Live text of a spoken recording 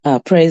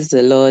Praise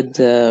the Lord,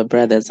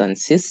 brothers and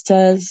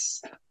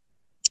sisters.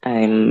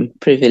 I'm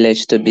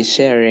privileged to be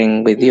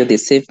sharing with you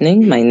this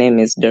evening. My name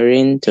is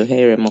Doreen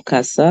Tuheirwe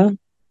Mukasa.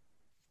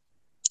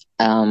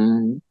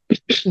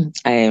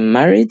 I am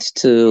married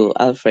to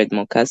Alfred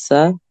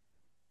Mukasa.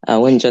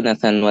 When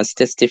Jonathan was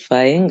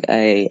testifying,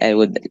 I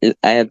would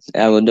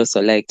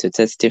also like to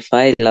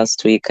testify.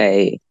 Last week,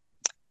 I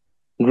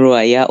grew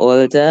a year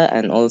older,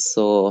 and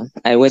also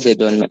I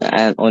wedded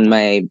on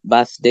my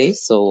birthday.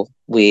 So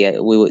we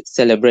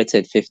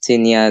celebrated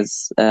 15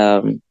 years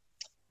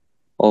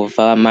of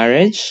our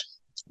marriage.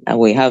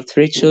 We have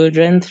 3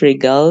 children, 3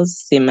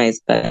 girls. Sima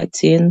is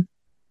 13,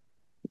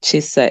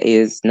 Chisa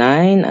is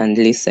 9, and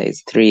Lisa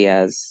is 3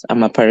 years.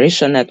 I'm a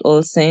parishioner at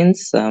All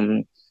Saints,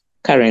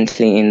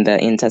 currently in the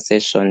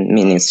intercession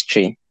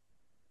ministry.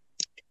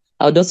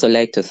 I would also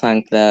like to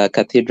thank the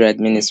Cathedral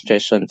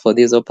administration for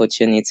these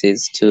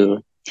opportunities to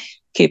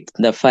keep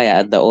the fire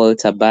at the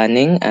altar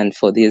burning, and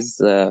for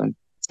these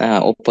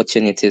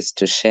opportunities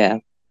to share.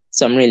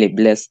 So I'm really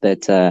blessed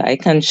that I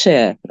can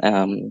share.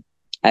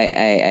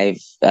 I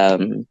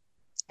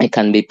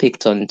can be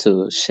picked on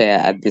to share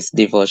at this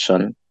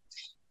devotion.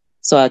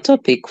 So our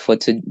topic for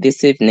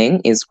this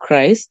evening is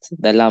Christ,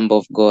 the Lamb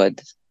of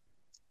God.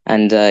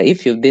 And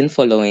if you've been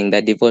following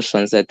the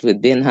devotions that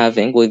we've been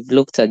having, we've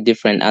looked at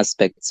different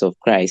aspects of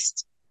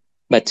Christ.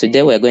 But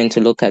today we're going to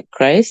look at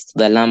Christ,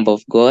 the Lamb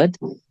of God.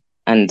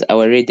 And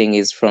our reading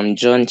is from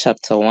John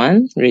chapter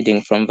 1,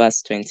 reading from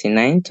verse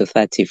 29 to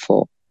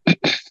 34.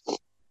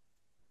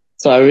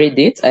 So I'll read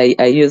it.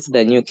 I use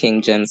the New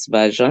King James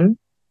Version.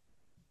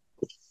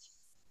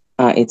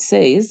 It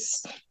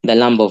says, the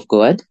Lamb of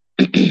God.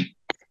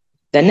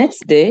 The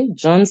next day,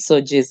 John saw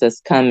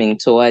Jesus coming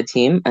toward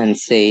him and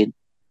said,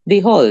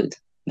 "Behold,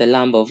 the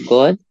Lamb of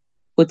God,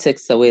 who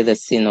takes away the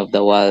sin of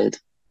the world.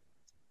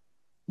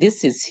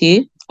 This is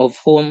he of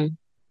whom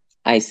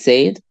I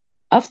said,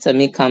 after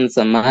me comes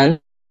a man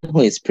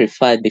who is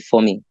preferred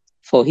before me,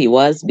 for he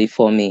was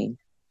before me.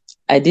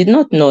 I did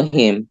not know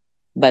him,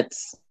 but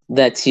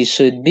that he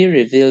should be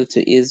revealed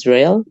to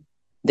Israel.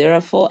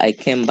 Therefore I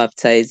came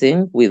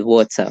baptizing with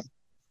water.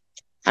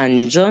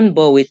 And John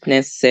bore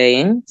witness,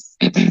 saying,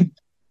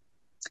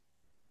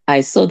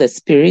 I saw the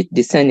Spirit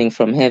descending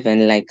from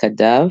heaven like a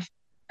dove,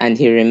 and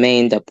he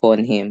remained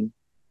upon him.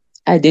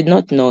 I did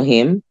not know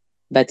him,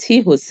 but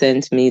he who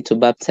sent me to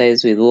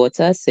baptize with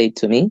water said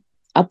to me,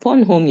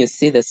 upon whom you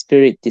see the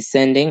Spirit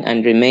descending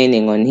and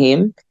remaining on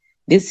him,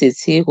 this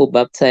is he who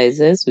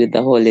baptizes with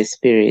the Holy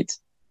Spirit.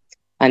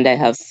 And I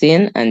have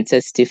seen and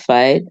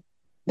testified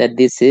that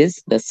this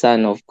is the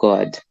Son of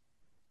God."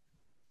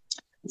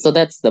 So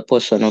that's the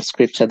portion of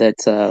scripture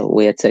that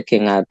we are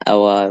taking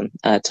our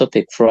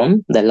topic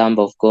from, the Lamb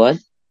of God.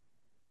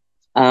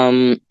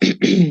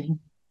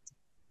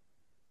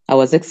 I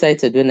was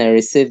excited when I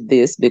received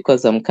this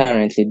because I'm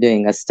currently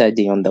doing a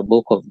study on the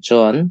book of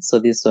John. So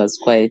this was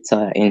quite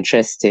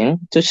interesting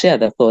to share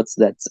the thoughts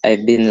that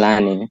I've been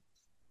learning.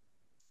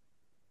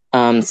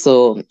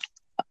 So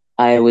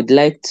I would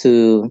like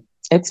to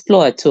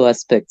explore 2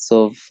 aspects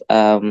of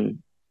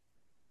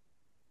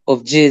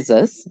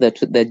Jesus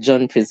that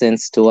John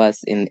presents to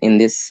us in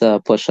this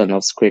portion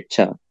of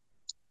scripture.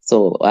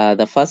 So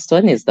the first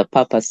one is the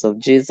purpose of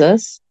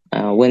Jesus,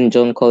 when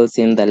John calls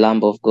him the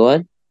Lamb of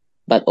God,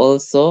 but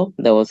also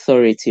the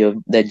authority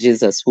that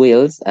Jesus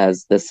wields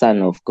as the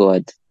Son of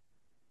God.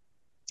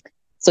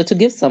 So to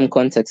give some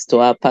context to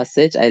our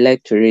passage, I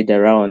like to read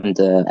around.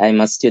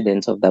 I'm a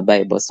student of the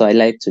Bible, so I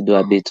like to do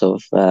a bit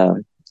of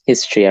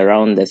history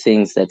around the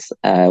things that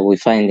we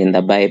find in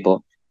the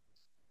Bible.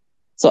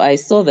 So I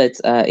saw that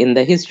in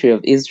the history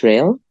of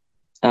Israel,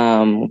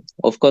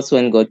 of course,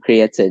 when God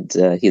created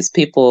his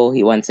people,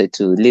 he wanted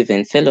to live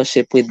in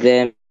fellowship with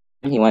them.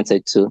 He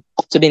wanted to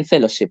be in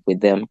fellowship with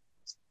them.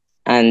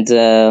 And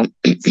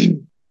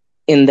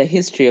in the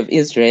history of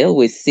Israel,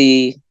 we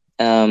see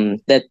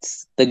that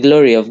the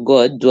glory of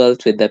God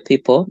dwelt with the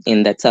people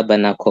in the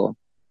tabernacle.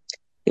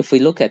 If we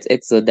look at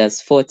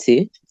Exodus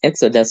 40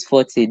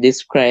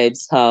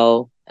 describes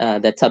how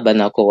the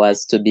tabernacle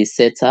was to be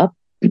set up.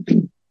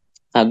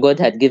 God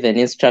had given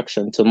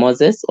instruction to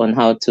Moses on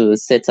how to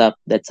set up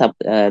the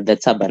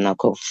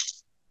tabernacle.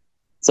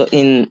 So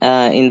in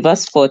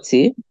verse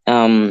 40,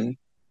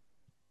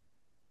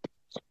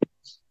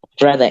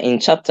 rather in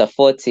chapter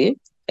 40,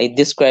 it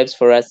describes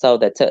for us how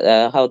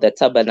the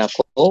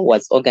tabernacle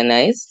was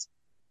organized,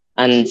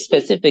 and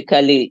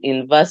specifically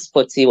in verse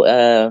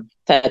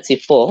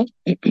 34,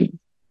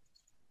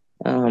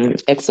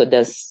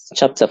 Exodus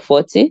chapter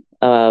 40,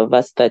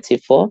 verse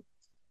 34,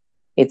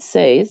 it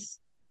says,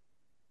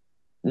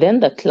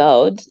 "Then the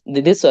cloud,"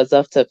 this was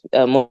after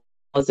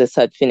Moses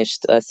had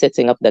finished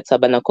setting up the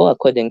tabernacle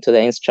according to the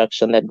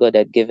instruction that God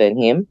had given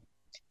him.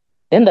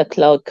 "Then the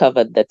cloud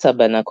covered the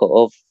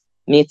tabernacle of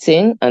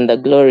meeting, and the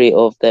glory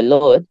of the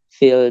Lord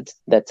filled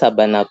the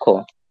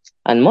tabernacle.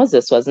 And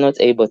Moses was not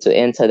able to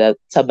enter the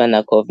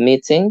tabernacle of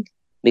meeting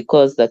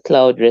because the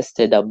cloud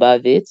rested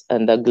above it,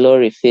 and the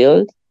glory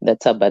filled the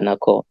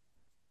tabernacle.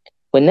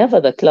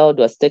 Whenever the cloud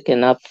was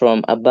taken up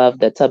from above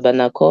the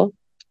tabernacle,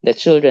 the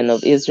children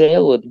of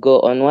Israel would go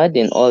onward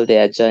in all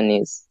their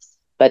journeys.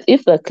 But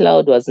if the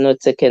cloud was not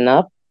taken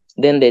up,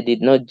 then they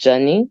did not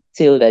journey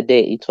till the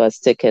day it was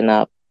taken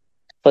up.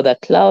 For the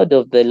cloud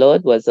of the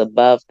Lord was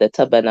above the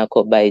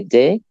tabernacle by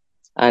day,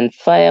 and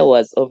fire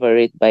was over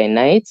it by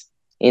night,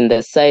 in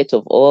the sight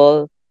of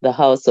all the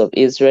house of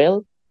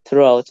Israel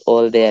throughout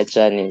all their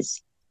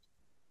journeys.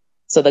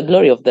 So the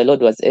glory of the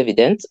Lord was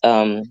evident.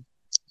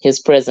 His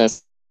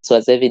presence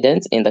was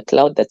evident in the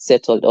cloud that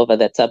settled over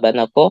the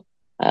tabernacle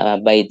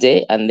by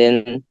day, and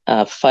then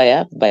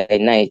fire by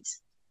night.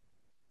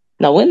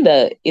 Now, when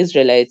the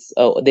Israelites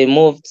they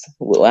moved,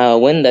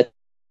 when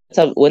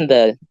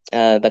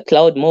the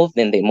cloud moved,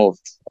 then they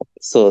moved.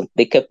 So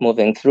they kept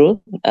moving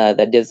through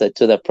the desert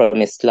to the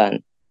promised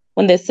land.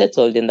 When they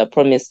settled in the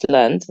promised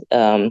land,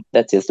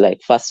 that is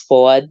like fast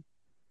forward,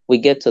 we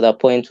get to the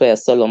point where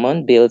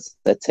Solomon builds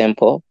the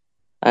temple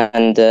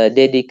and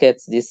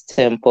dedicates this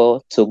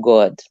temple to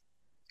God.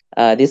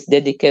 This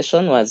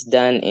dedication was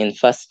done in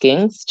 1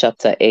 Kings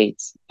chapter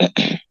 8.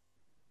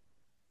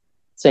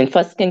 So in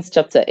 1 Kings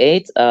chapter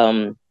 8,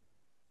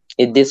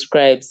 it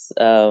describes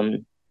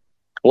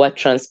what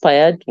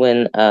transpired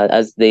when,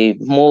 as they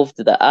moved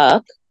the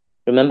ark.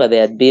 Remember, they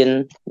had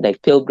been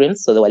like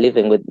pilgrims, so they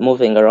were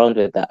moving around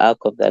with the ark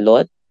of the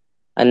Lord.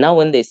 And now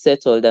when they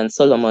settled and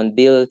Solomon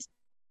built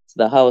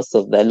the house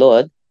of the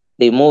Lord,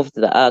 they moved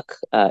the ark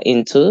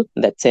into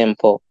the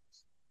temple.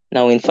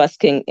 Now in 1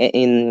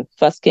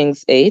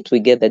 Kings 8, we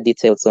get the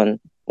details on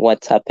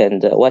what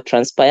happened, what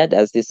transpired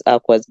as this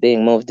ark was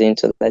being moved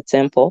into the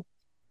temple.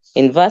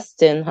 In verse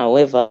 10,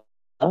 however,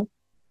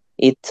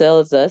 it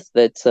tells us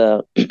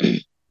that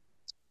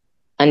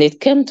and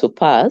it came to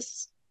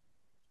pass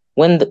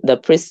when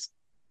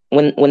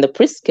the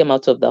priest came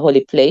out of the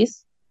holy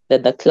place,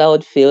 that the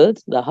cloud filled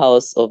the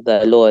house of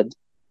the Lord,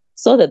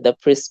 so that the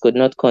priest could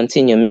not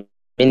continue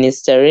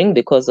ministering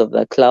because of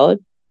the cloud,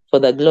 for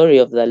the glory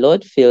of the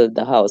Lord filled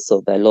the house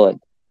of the Lord.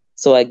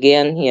 So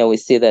again, here we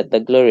see that the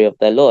glory of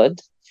the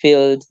Lord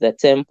filled the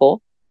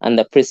temple, and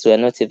the priests were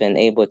not even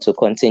able to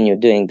continue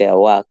doing their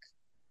work.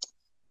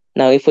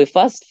 Now, if we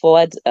fast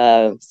forward,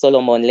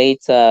 Solomon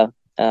later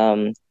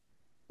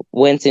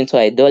went into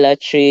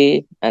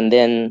idolatry, and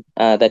then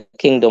the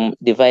kingdom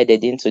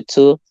divided into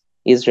two.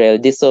 Israel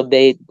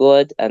disobeyed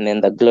God, and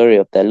then the glory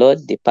of the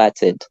Lord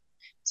departed.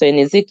 So in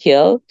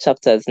Ezekiel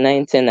chapters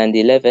 9, 10, and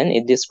 11,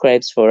 it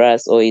describes for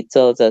us, or it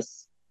tells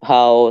us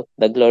how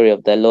the glory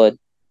of the Lord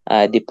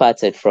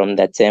departed from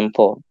the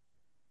temple.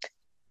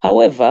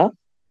 However,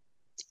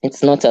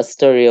 it's not a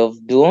story of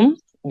doom.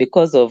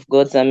 Because of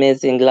God's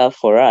amazing love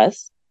for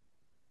us,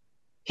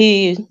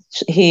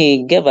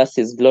 He gave us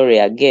his glory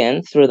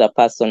again through the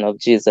person of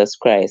Jesus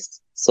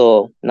Christ.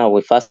 So now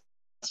we fast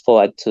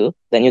forward to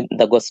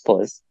the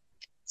Gospels.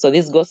 So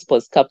these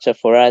Gospels capture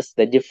for us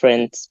the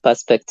different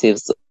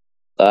perspectives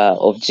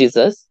of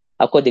Jesus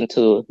according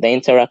to the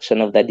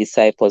interaction of the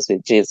disciples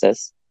with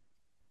Jesus.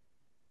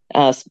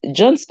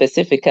 John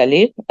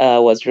specifically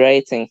was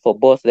writing for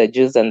both the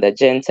Jews and the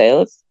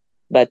Gentiles,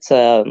 but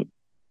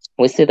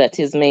we see that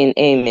his main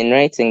aim in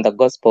writing the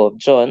Gospel of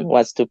John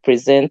was to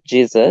present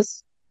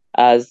Jesus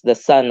as the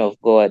Son of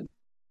God.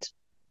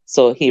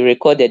 So he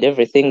recorded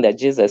everything that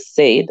Jesus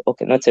said.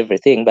 Okay, not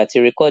everything, but he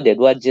recorded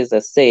what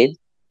Jesus said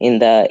in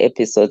the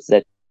episodes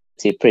that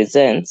he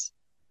presents.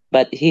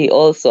 But he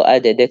also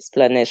added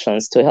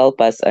explanations to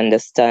help us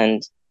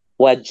understand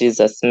what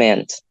Jesus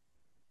meant.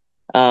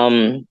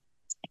 In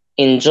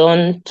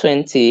John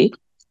 20,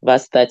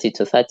 verse 30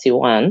 to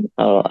 31,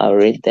 I'll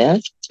read there.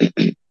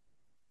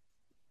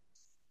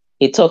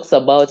 He talks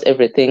about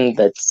everything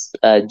that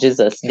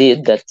Jesus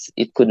did that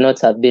it could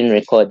not have been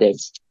recorded.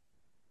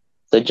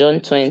 So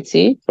John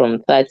 20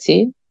 from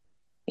 30,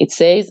 it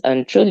says,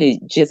 "And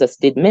truly Jesus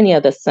did many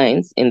other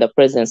signs in the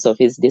presence of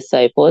his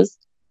disciples,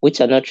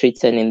 which are not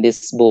written in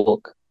this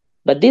book.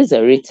 But these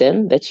are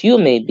written that you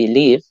may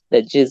believe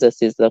that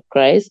Jesus is the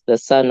Christ, the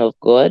Son of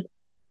God,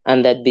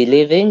 and that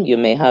believing you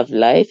may have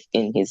life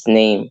in his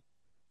name."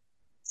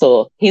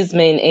 So his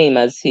main aim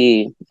as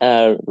he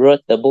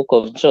wrote the book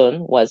of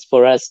John was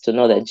for us to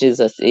know that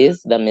Jesus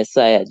is the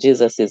Messiah.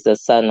 Jesus is the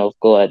Son of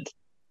God.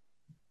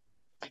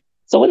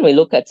 So when we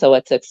look at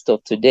our text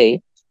of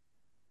today,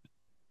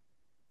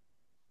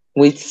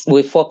 we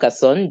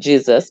focus on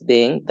Jesus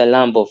being the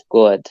Lamb of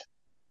God.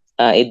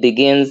 It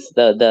begins,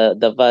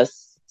 the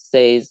verse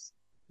says,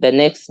 "The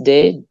next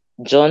day,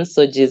 John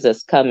saw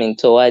Jesus coming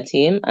toward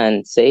him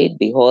and said,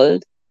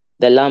 'Behold,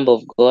 the Lamb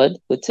of God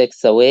who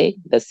takes away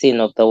the sin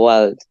of the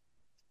world.'"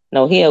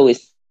 Now here we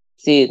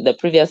see the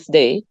previous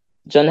day,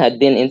 John had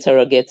been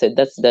interrogated.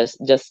 That's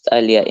just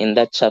earlier in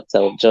that chapter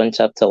of John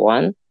chapter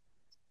 1,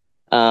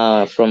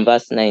 from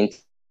verse 19.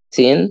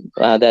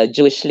 The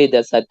Jewish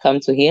leaders had come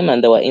to him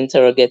and they were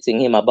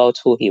interrogating him about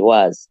who he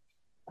was.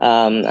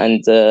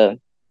 They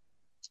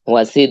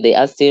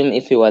asked him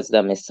if he was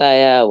the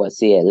Messiah, was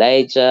he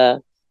Elijah,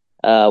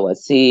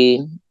 was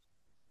he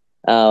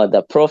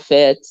the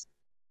prophet?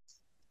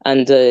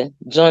 And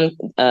John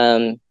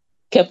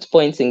kept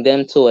pointing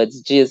them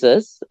towards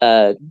Jesus,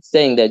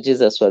 saying that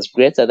Jesus was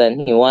greater than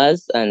he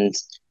was, and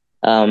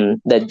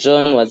that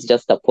John was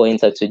just a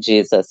pointer to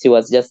Jesus. He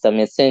was just a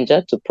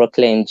messenger to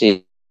proclaim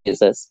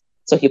Jesus.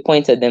 So he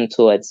pointed them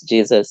towards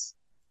Jesus.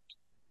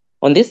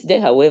 On this day,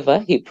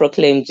 however, he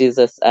proclaimed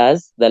Jesus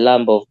as the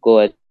Lamb of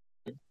God.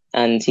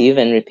 And he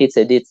even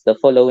repeated it the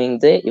following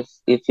day,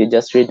 if you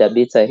just read a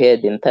bit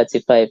ahead in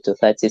 35 to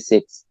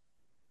 36.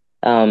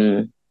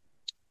 Again,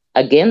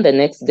 the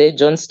next day,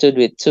 John stood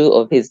with two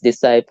of his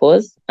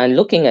disciples, and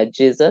looking at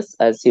Jesus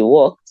as he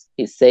walked,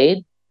 he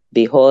said,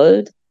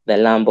 "Behold, the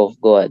Lamb of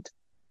God."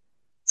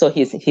 So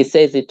he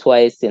says it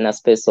twice in a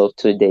space of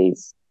 2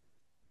 days.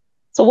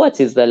 So what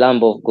is the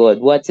Lamb of God?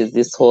 What is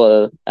this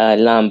whole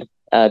lamb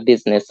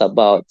business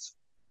about?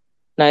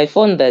 Now, I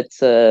found that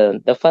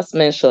the first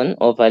mention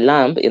of a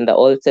lamb in the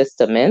Old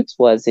Testament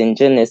was in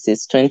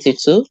Genesis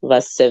 22,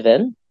 verse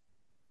 7,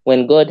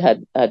 when God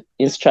had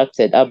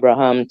instructed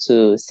Abraham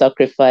to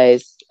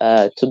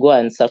go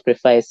and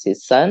sacrifice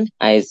his son,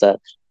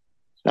 Isaac.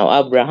 Now,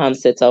 Abraham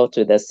set out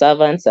with the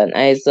servants and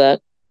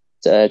Isaac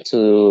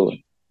to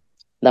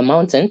the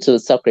mountain to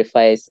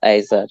sacrifice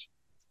Isaac.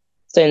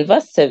 So in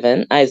verse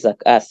 7,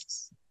 Isaac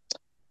asks,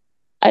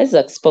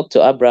 Isaac spoke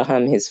to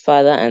Abraham, his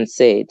father, and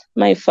said,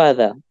 "My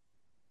father,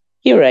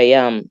 here I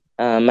am,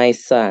 my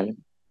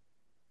son."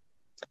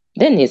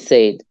 Then he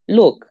said,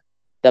 Look,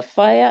 the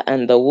fire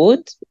and the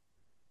wood,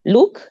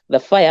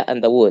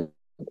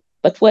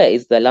 but where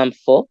is the lamb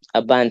for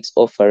a burnt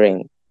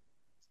offering?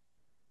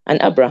 And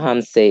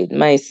Abraham said,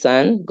 "My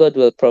son, God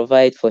will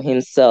provide for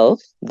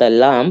himself the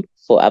lamb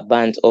for a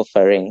burnt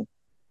offering."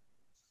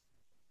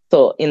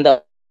 So in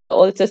the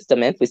Old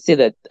Testament, we see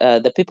that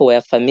the people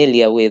were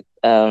familiar with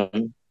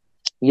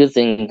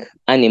using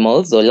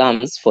animals or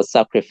lambs for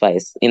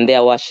sacrifice in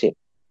their worship.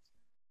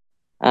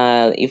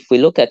 If we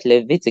look at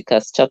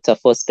Leviticus chapter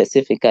 4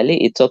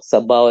 specifically, it talks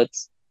about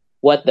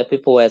what the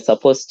people were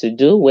supposed to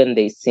do when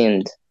they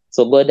sinned.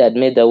 So God had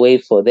made a way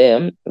for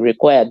them,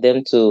 required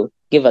them to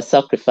give a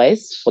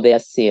sacrifice for their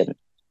sin.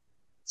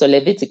 So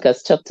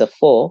Leviticus chapter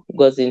 4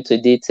 goes into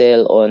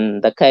detail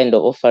on the kind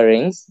of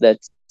offerings that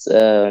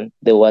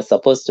they were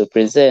supposed to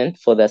present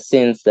for the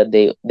sins that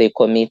they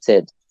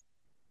committed.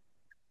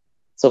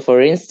 So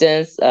for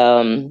instance,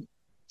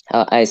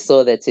 I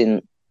saw that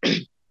in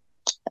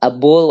a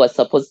bull was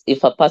supposed,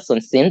 if a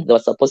person sinned, they were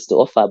supposed to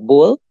offer a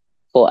bull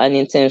for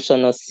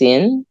unintentional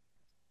sin.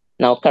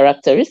 Now,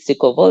 characteristic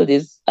of all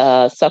these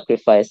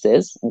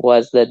sacrifices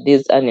was that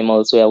these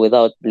animals were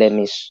without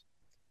blemish.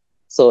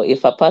 So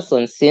if a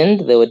person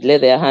sinned, they would lay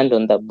their hand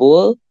on the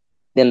bull,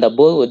 then the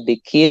bull would be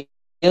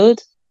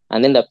killed,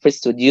 and then the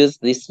priest would use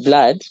this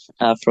blood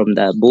from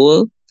the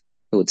bull.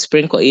 He would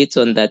sprinkle it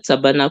on the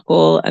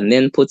tabernacle and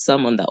then put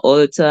some on the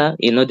altar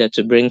in order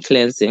to bring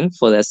cleansing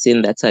for the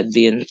sin that had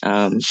been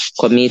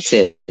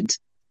committed.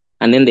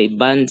 And then they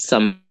burned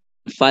some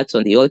fat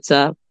on the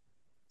altar.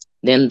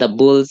 Then the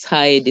bull's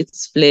hide,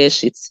 its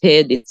flesh, its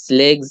head, its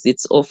legs,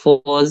 its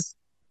offals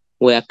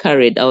were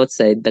carried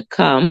outside the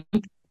camp,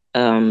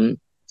 and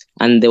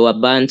they were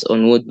burnt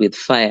on wood with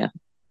fire.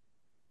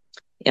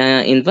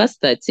 In verse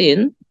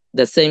 13,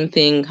 the same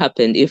thing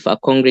happened if a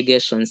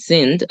congregation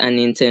sinned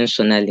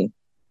unintentionally.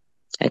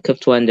 I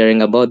kept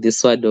wondering about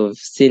this word of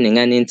sinning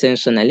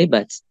unintentionally,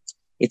 but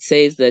it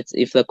says that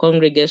if the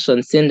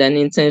congregation sinned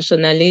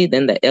unintentionally,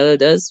 then the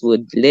elders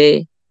would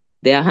lay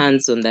their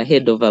hands on the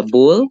head of a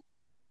bull,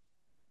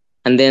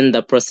 and then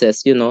the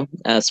process,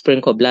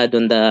 sprinkle blood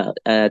on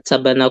the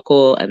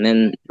tabernacle, and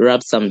then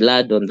rub some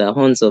blood on the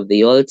horns of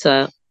the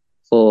altar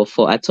for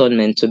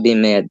atonement to be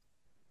made.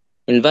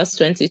 In verse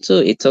 22,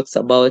 it talks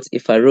about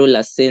if a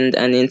ruler sinned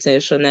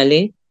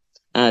unintentionally,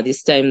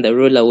 this time the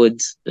ruler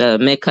would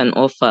make an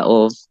offer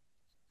of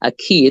a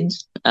kid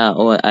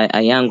or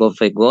a young of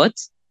a goat.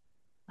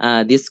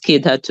 This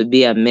kid had to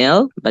be a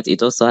male, but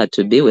it also had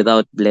to be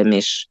without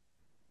blemish.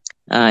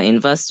 In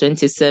verse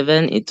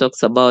 27, it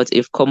talks about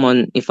if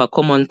a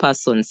common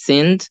person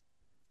sinned,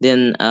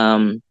 then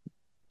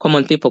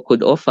common people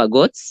could offer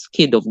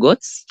kid of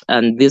goats,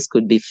 and this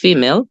could be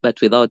female, but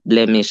without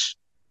blemish.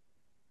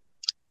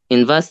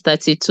 In verse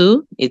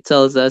 32, it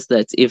tells us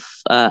that if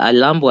a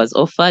lamb was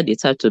offered,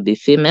 it had to be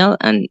female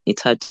and it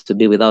had to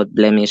be without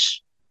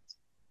blemish.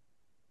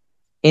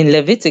 In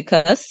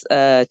Leviticus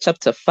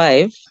chapter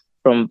 5,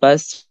 from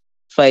verse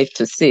 5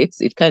 to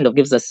 6, it kind of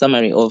gives a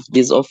summary of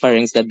these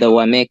offerings that they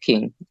were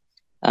making.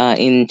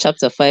 In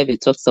chapter 5,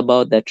 it talks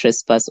about the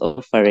trespass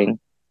offering.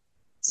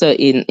 So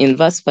in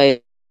verse 5,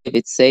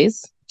 it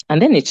says,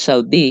 "And then it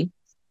shall be,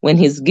 when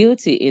he is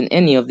guilty in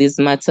any of these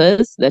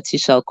matters, that he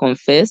shall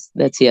confess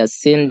that he has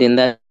sinned in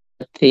that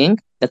thing,"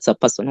 that's a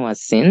person who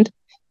has sinned,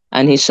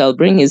 "and he shall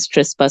bring his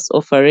trespass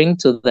offering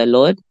to the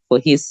Lord for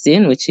his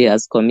sin which he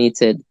has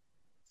committed.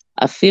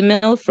 A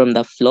female from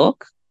the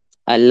flock,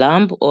 a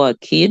lamb or a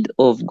kid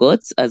of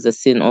goats as a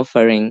sin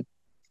offering.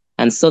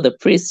 And so the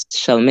priest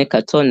shall make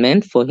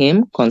atonement for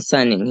him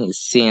concerning his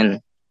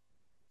sin."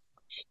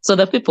 So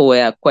the people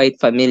were quite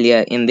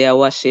familiar in their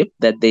worship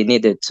that they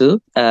needed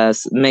to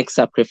make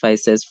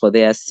sacrifices for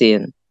their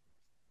sin.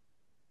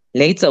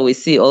 Later, we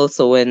see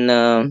also when,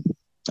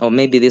 or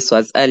maybe this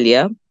was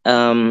earlier,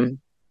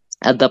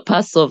 At the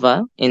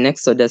Passover in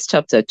Exodus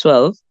chapter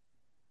 12,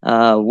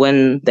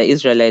 when the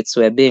Israelites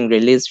were being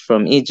released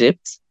from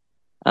Egypt,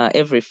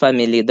 every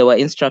family, there were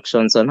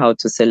instructions on how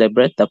to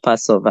celebrate the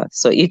Passover.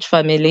 So each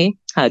family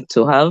had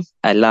to have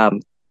a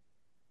lamb.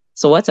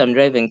 So what I'm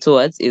driving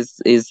towards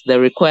is the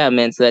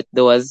requirements that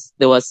there was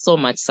so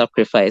much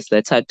sacrifice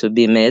that had to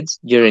be made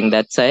during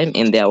that time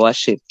in their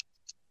worship.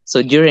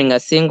 So during a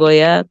single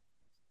year,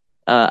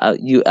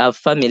 our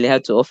family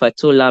had to offer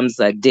 2 lambs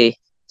a day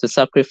to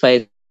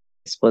sacrifice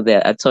for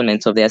the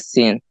atonement of their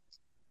sin.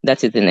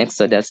 That is in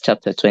Exodus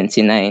chapter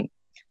 29.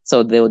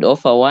 So they would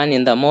offer one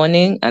in the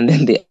morning and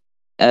then the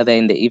other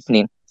in the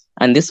evening.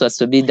 And this was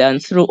to be done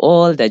through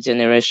all the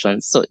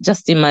generations. So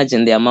just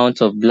imagine the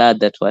amount of blood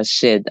that was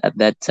shed at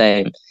that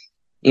time.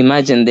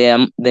 Imagine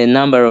the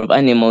number of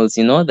animals,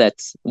 that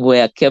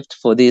were kept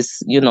for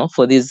this,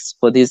 for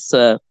these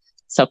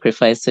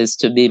sacrifices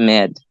to be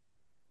made.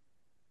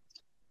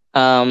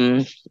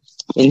 In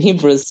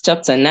Hebrews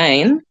chapter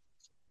 9,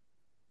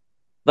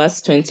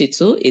 verse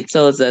 22, it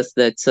tells us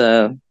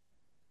that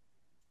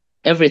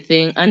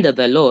everything under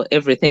the law,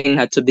 everything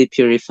had to be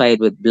purified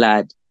with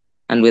blood.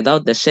 And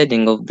without the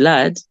shedding of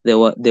blood, there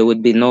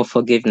would be no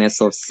forgiveness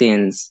of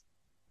sins.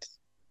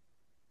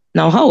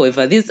 Now,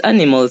 however, these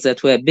animals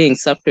that were being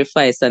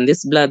sacrificed and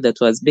this blood that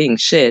was being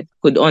shed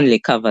could only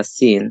cover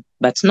sin,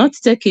 but not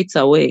take it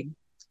away.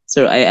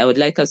 So I would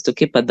like us to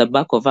keep at the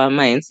back of our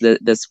minds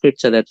the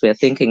scripture that we're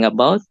thinking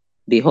about.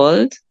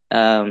 Behold,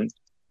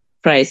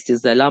 Christ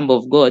is the Lamb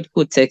of God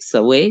who takes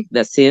away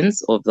the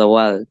sins of the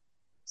world.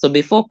 So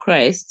before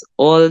Christ,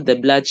 all the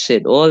blood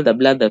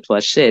that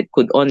was shed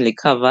could only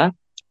cover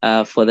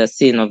for the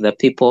sin of the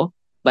people,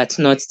 but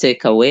not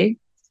take away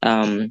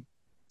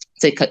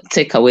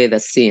take away the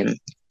sin.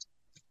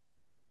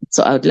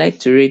 So I would like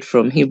to read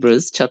from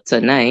Hebrews chapter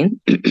 9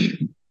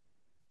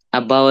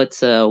 about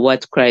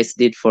what Christ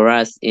did for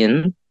us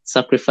in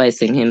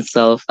sacrificing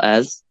himself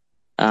as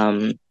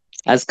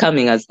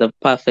coming as the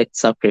perfect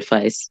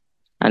sacrifice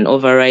and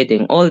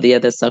overriding all the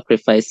other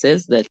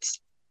sacrifices that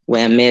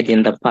were made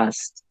in the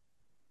past.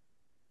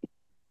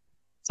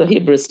 So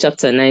Hebrews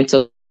chapter 9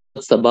 talks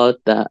about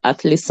the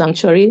earthly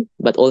sanctuary,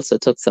 but also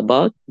talks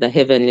about the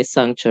heavenly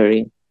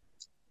sanctuary.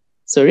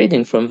 So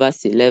reading from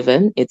verse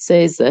 11, it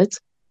says that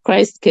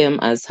Christ came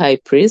as high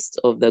priest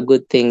of the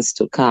good things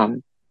to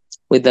come,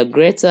 with a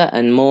greater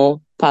and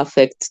more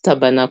perfect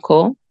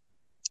tabernacle,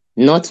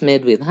 not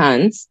made with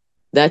hands,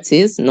 that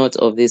is, not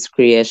of this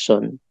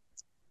creation.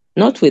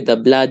 Not with the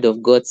blood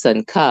of goats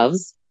and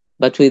calves,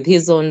 but with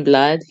his own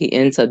blood he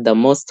entered the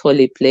most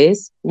holy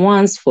place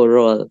once for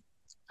all,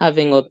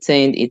 having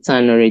obtained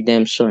eternal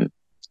redemption.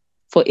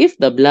 For if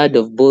the blood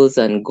of bulls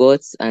and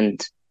goats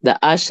and the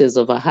ashes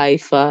of a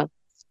heifer,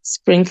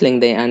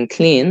 sprinkling the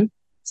unclean,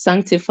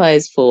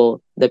 sanctifies for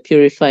the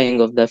purifying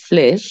of the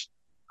flesh,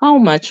 how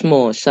much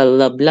more shall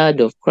the blood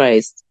of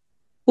Christ,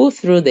 who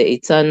through the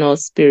eternal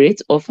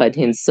Spirit offered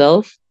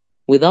himself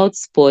without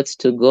spot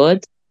to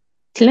God,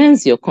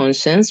 cleanse your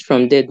conscience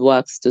from dead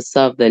works to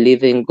serve the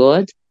living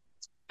God?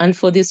 And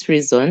for this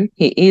reason,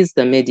 he is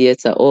the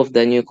mediator of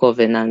the new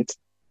covenant,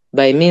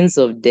 by means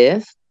of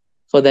death,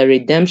 for the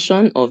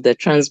redemption of the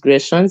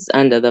transgressions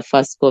under the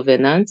first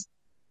covenant,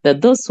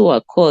 that those who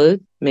are called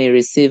may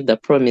receive the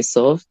promise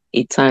of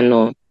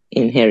eternal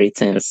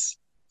inheritance.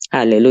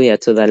 Hallelujah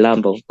to the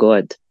Lamb of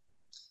God.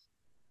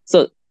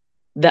 So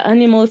the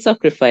animal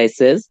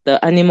sacrifices,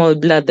 the animal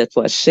blood that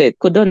was shed,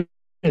 could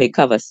only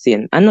cover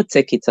sin and not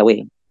take it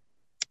away.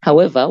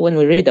 However, when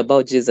we read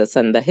about Jesus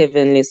and the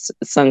heavenly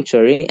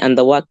sanctuary and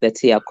the work that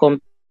he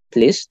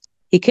accomplished,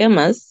 he came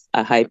as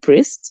a high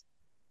priest,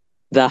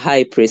 the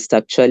high priest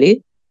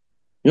actually,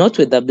 not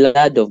with the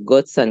blood of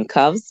goats and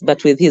calves,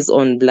 but with his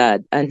own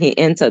blood, and he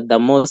entered the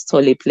most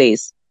holy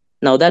place.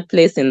 Now that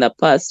place in the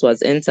past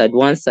was entered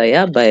once a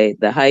year by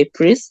the high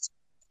priest,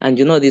 and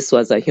this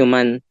was a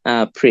human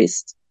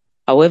priest.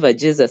 However,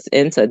 Jesus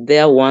entered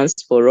there once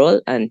for all,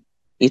 and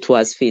it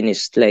was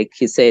finished, like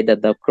he said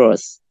at the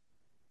cross.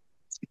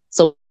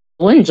 So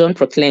when John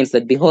proclaims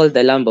that, behold,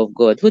 the Lamb of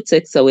God who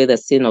takes away the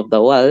sin of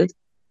the world,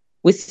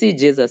 we see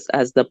Jesus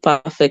as the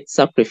perfect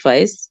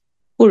sacrifice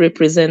who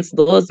represents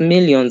those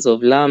millions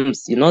of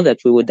lambs, that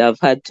we would have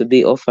had to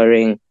be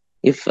offering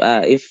if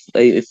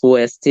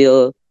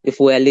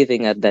we're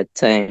living at that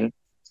time.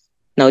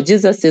 Now,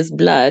 Jesus's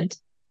blood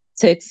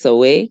takes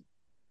away,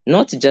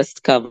 not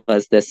just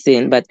covers the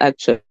sin, but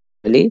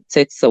actually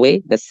takes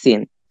away the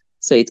sin.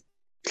 So it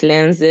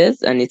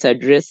cleanses and it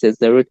addresses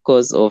the root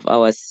cause of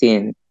our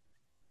sin.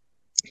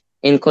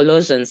 In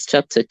Colossians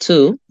chapter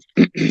 2,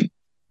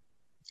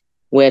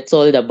 we're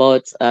told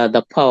about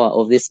the power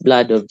of this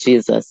blood of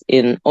Jesus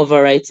in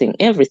overwriting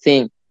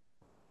everything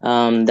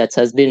that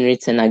has been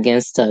written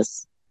against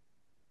us.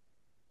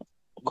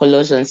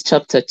 Colossians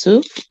chapter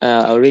 2,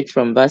 I'll read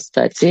from verse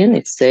 13.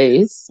 It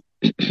says,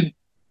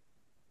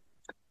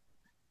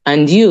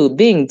 and you,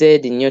 being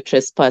dead in your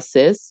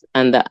trespasses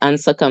and the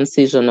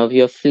uncircumcision of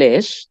your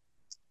flesh,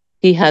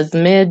 he has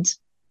made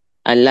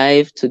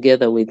alive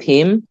together with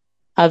him,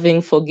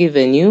 having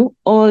forgiven you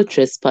all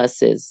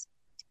trespasses,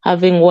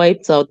 having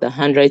wiped out the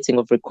handwriting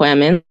of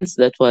requirements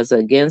that was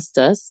against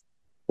us,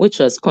 which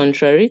was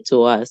contrary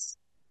to us.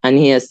 And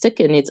he has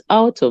taken it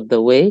out of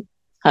the way,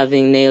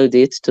 having nailed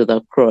it to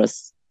the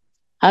cross.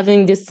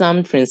 Having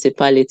disarmed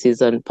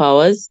principalities and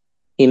powers,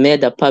 he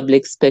made a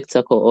public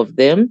spectacle of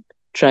them,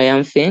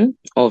 triumphing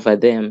over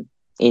them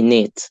in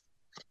it.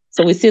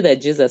 So we see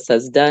that Jesus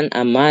has done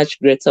a much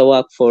greater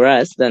work for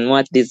us than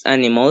what these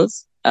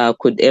animals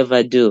could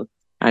ever do.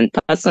 And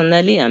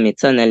personally, I'm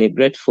eternally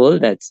grateful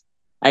that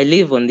I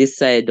live on this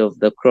side of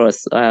the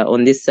cross,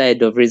 on this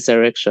side of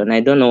resurrection.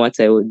 I don't know what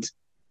I would,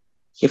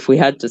 if we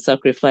had to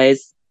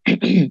sacrifice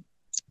an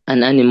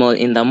animal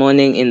in the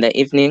morning, in the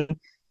evening,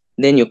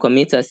 then you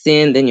commit a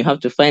sin, then you have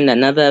to find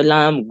another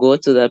lamb, go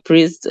to the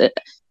priest.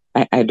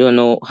 I don't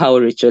know how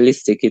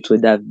ritualistic it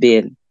would have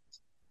been.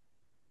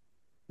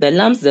 The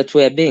lambs that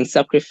were being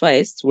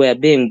sacrificed were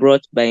being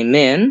brought by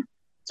men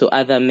to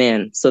other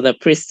men. So the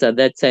priests at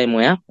that time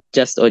were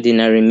just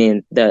ordinary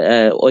men,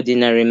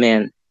 ordinary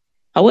men.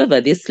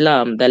 However, this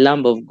lamb, the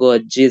Lamb of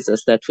God,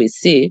 Jesus, that we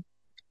see,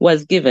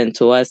 was given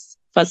to us,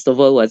 first of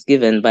all, was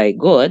given by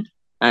God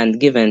and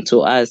given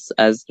to us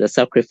as the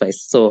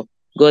sacrifice. So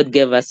God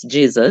gave us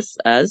Jesus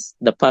as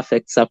the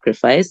perfect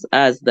sacrifice,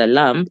 as the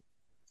lamb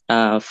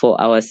for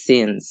our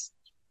sins.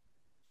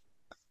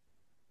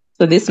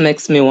 So this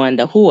makes me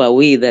wonder, who are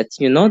we that,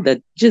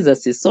 that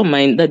Jesus is so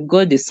that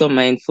God is so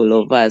mindful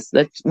of us,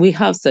 that we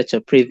have such a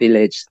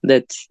privilege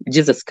that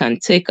Jesus can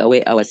take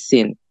away our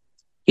sin.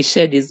 He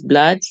shed his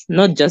blood,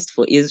 not just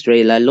for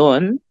Israel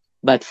alone,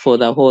 but for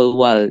the whole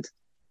world.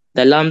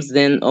 The lambs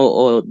then,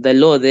 or the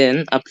law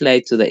then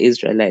applied to the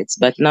Israelites.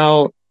 But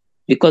now,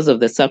 because of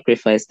the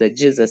sacrifice that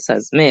Jesus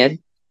has made,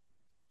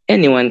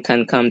 anyone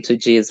can come to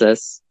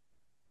Jesus.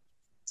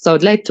 So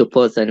I'd like to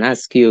pause and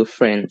ask you,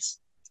 friends,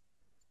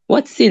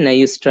 what sin are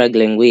you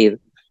struggling with?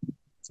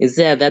 Is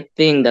there that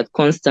thing that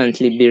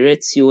constantly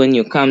berates you when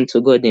you come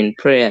to God in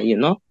prayer,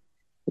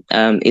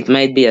 It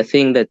might be a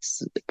thing that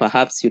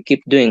perhaps you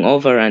keep doing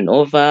over and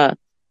over.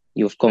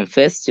 You've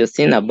confessed your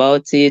sin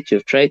about it.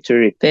 You've tried to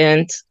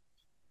repent.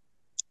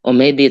 Or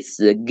maybe it's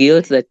the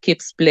guilt that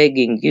keeps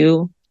plaguing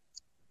you.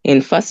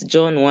 In 1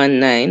 John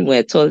 1:9,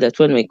 we're told that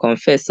when we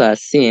confess our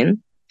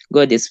sin,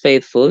 God is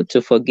faithful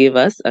to forgive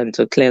us and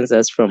to cleanse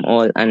us from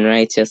all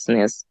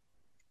unrighteousness.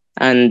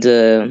 And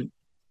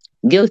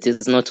guilt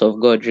is not of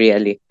God,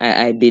 really.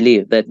 I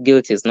believe that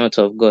guilt is not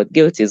of God.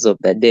 Guilt is of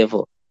the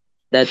devil.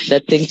 That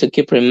thing to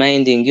keep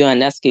reminding you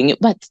and asking you,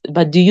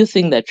 but do you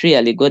think that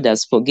really God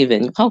has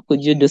forgiven you? How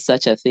could you do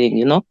such a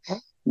thing,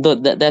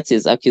 that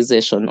is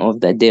accusation of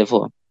the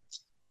devil.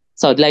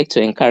 So I'd like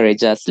to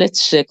encourage us,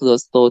 let's shake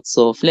those thoughts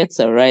off. Let's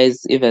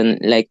arise even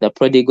like the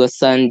prodigal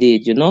son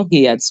did.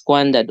 He had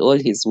squandered all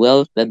his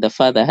wealth that the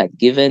father had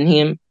given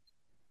him,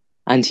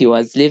 and he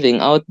was living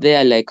out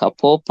there like a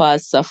pauper,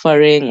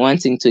 suffering,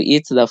 wanting to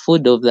eat the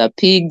food of the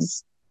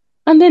pigs.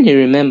 And then he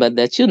remembered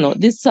that,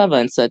 these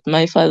servants at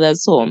my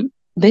father's home,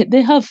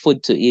 they have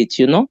food to eat,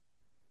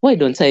 Why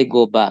don't I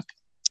go back?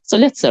 So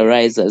let's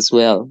arise as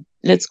well.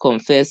 Let's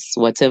confess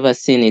whatever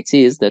sin it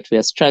is that we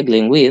are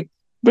struggling with.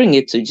 Bring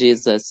it to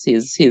Jesus.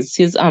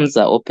 His arms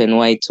are open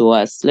wide to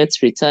us.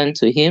 Let's return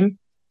to him.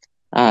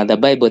 The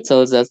Bible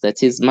tells us that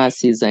his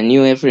mercies are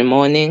new every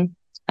morning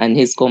and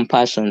his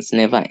compassions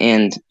never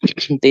end.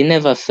 They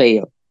never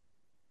fail.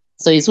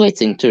 So he's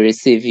waiting to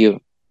receive you.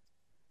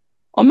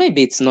 Or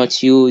maybe it's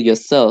not you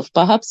yourself.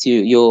 Perhaps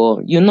you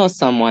know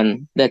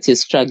someone that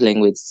is struggling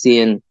with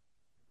sin.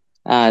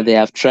 They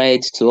have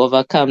tried to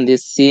overcome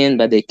this sin,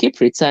 but they keep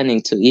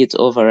returning to it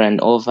over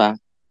and over.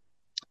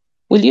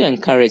 Will you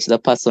encourage the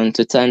person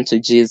to turn to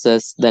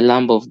Jesus, the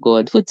Lamb of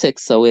God, who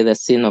takes away the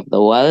sin of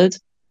the world?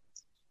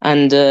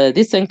 And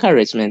this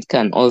encouragement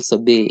can also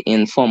be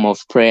in form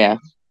of prayer.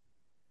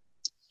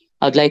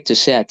 I'd like to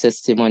share a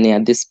testimony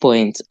at this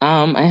point.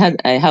 I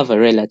have a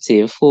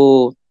relative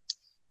who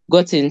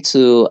got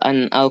into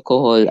an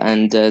alcohol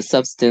and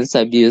substance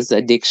abuse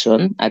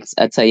addiction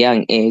at a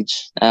young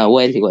age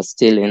while he was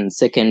still in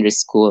secondary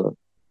school.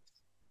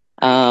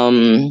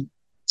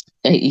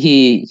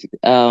 He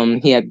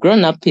had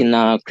grown up in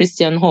a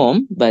Christian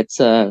home, but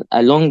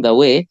along the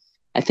way,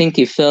 I think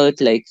he felt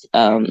like,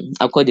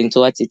 according to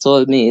what he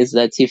told me, is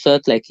that he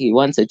felt like he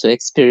wanted to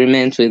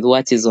experiment with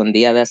what is on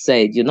the other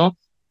side.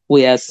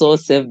 We are so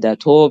saved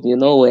at home,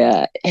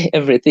 where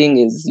everything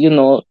is,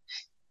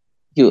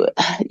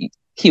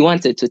 he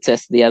wanted to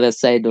test the other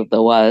side of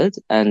the world,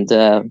 and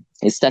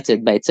he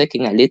started by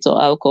taking a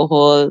little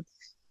alcohol.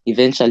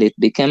 Eventually it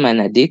became an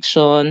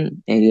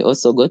addiction, and he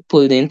also got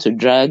pulled into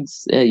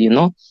drugs,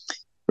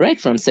 right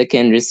from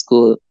secondary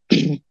school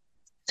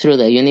through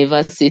the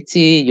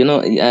university.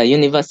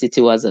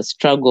 University was a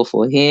struggle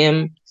for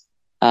him.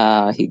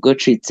 He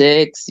got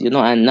retakes,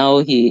 and now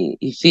he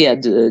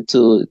feared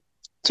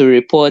to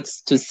report,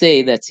 to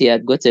say that he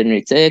had gotten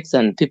retakes,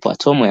 and people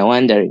at home were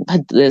wondering,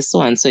 but there's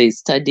so-and-so is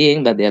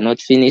studying, but they're not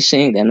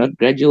finishing, they're not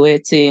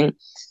graduating.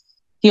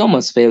 He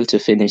almost failed to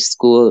finish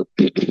school.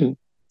 The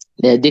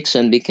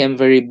addiction became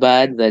very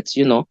bad that,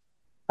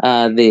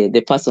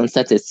 the person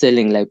started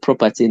selling like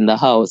property in the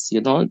house,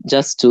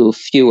 just to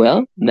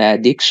fuel the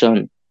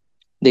addiction.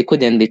 They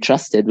couldn't be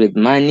trusted with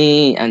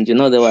money, and they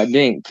were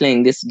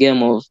playing this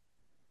game of,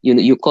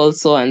 you call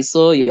so and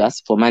so, you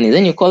ask for money.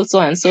 Then you call so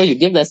and so, you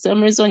give the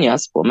same reason, you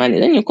ask for money.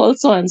 Then you call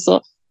so and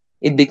so.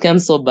 It became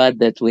so bad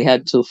that we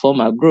had to form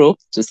a group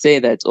to say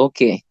that,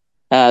 okay,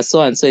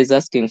 so and so is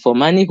asking for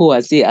money. Who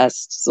has he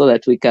asked? So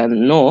that we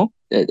can know,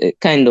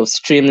 kind of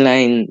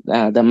streamline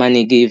the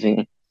money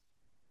giving.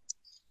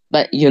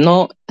 But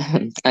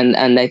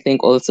and I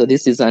think also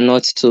this is a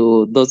note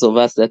to those of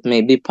us that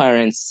may be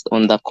parents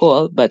on the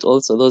call, but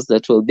also those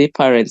that will be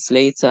parents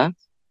later,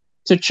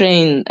 to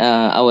train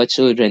our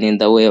children in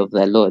the way of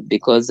the Lord,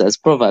 because as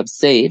Proverbs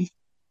said,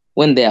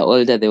 when they are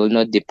older, they will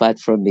not depart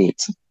from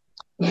it.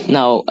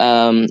 Now,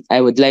 I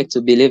would like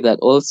to believe that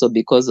also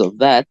because of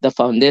that, the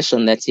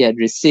foundation that he had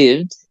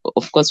received,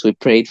 of course, we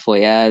prayed for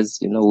years,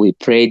 we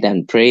prayed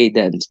and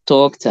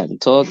talked and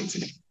talked.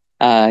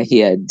 He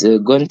had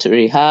gone to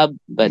rehab,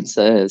 but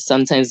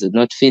sometimes did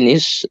not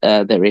finish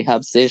the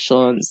rehab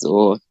sessions,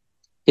 or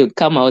he would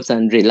come out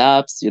and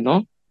relapse,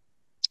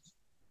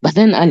 But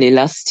then early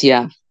last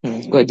year,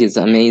 God is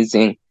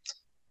amazing.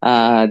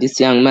 This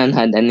young man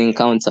had an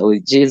encounter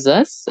with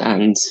Jesus,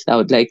 and I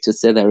would like to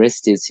say the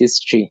rest is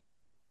history.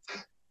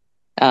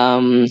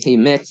 He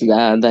met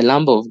the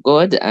Lamb of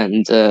God,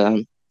 and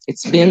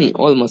it's been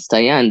almost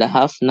a year and a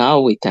half now.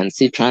 We can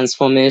see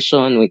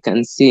transformation, we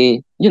can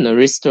see,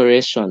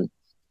 restoration.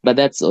 But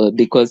that's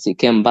because he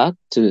came back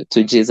to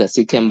Jesus,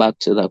 he came back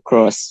to the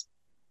cross.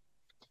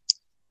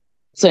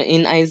 So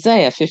in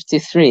Isaiah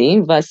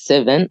 53, verse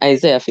 7,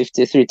 Isaiah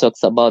 53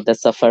 talks about the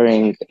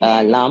suffering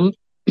lamb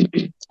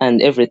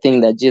and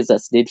everything that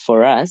Jesus did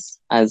for us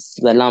as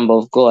the Lamb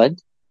of God.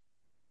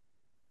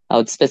 I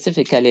would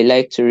specifically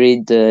like to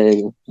read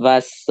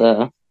verse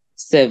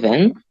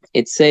 7.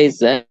 It says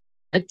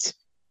that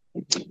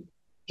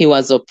he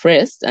was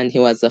oppressed and he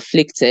was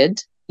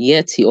afflicted,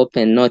 yet he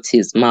opened not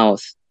his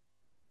mouth.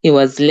 He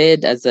was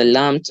led as a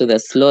lamb to the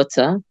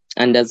slaughter,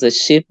 and as a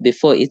sheep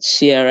before its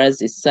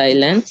shearers is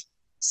silent,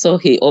 so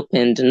he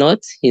opened not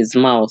his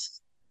mouth.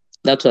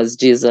 That was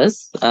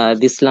Jesus,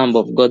 this Lamb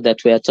of God that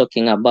we are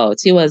talking about.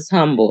 He was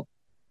humble.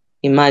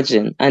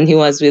 Imagine. And he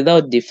was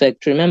without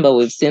defect. Remember,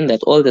 we've seen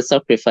that all the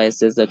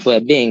sacrifices that were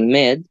being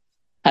made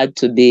had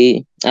to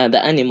be,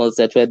 the animals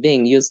that were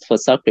being used for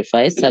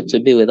sacrifice had to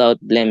be without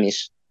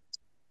blemish.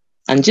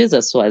 And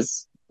Jesus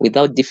was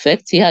without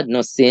defect. He had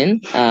no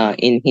sin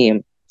in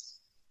him.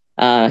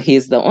 He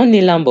is the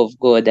only Lamb of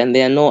God, and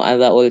there are no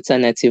other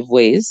alternative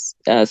ways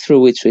through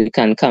which we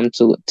can come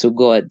to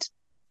God.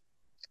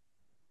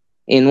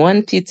 In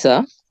 1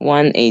 Peter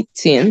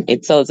 1:18,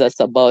 it tells us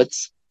about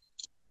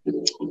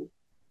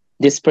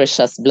this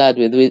precious blood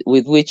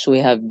with which we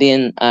have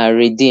been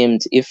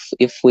redeemed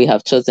if we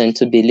have chosen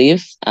to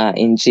believe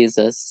in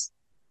Jesus.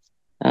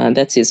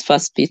 That is 1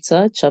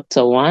 Peter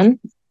chapter 1,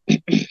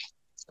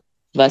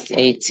 verse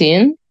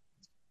 18.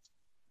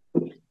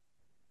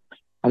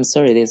 I'm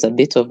sorry, there's a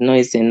bit of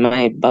noise in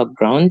my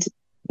background.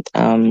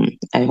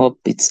 I hope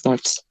it's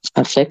not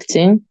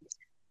affecting.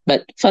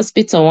 But 1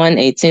 Peter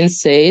 1:18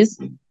 says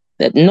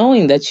that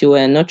knowing that you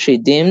were not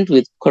redeemed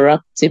with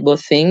corruptible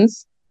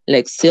things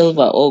like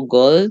silver or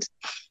gold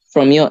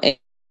from your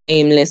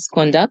aimless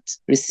conduct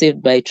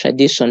received by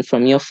tradition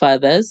from your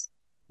fathers,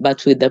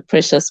 but with the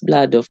precious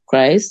blood of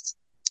Christ,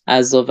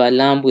 as of a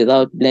lamb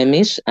without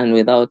blemish and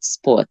without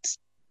spot.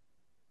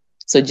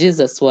 So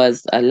Jesus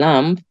was a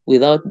lamb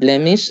without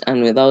blemish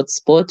and without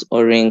spot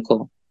or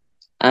wrinkle.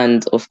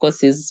 And of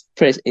course, he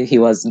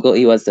was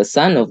the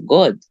Son of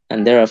God,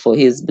 and therefore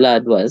his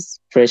blood was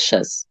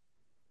precious.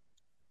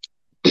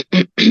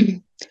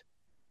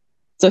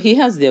 So he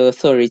has the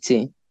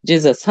authority.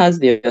 Jesus has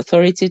the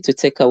authority to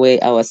take away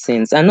our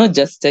sins, and not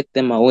just take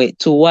them away,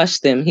 to wash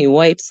them. He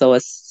wipes our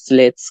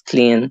slates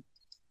clean.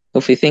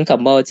 If we think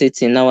about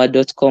it in our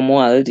 .com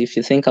world, if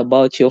you think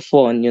about your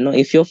phone,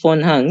 if your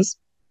phone hangs,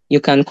 you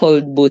can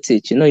cold boot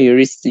it.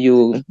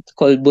 You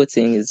cold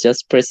booting is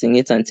just pressing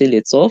it until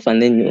it's off,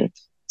 and then you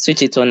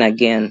switch it on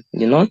again.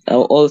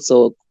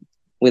 Also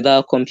with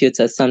our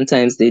computers,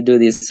 sometimes they do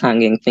these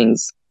hanging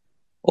things.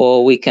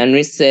 Or we can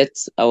reset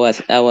our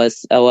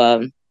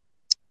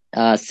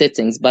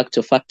settings back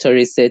to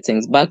factory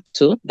settings, back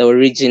to the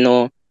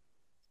original,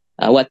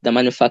 what the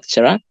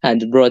manufacturer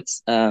had brought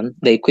the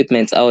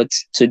equipment out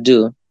to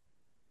do.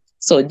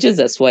 So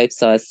Jesus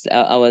wipes our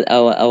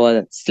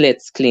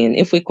slates clean.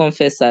 If we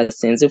confess our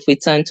sins, if we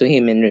turn to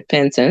him in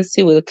repentance,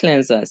 he will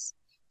cleanse us.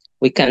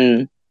 We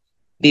can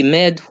be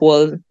made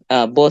whole,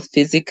 both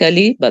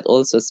physically but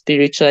also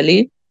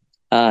spiritually,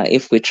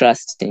 if we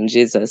trust in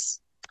Jesus.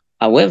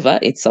 However,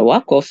 it's a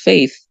work of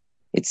faith.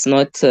 It's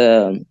not,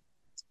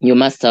 you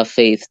must have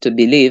faith to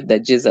believe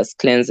that Jesus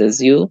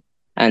cleanses you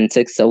and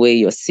takes away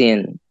your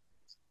sin.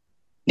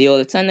 The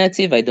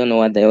alternative, I don't know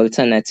what the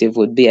alternative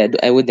would be.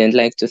 I wouldn't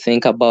like to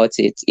think about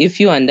it. If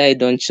you and I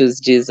don't choose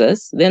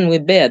Jesus, then we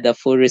bear the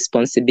full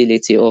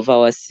responsibility of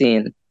our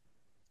sin.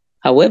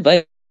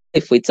 However,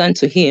 if we turn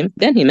to him,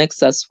 then he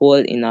makes us whole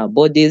in our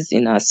bodies,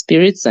 in our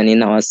spirits, and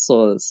in our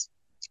souls.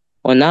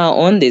 On our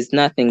own, there's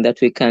nothing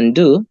that we can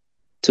do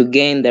to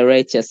gain the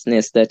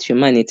righteousness that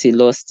humanity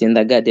lost in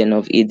the Garden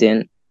of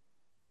Eden.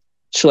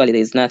 Surely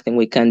there's nothing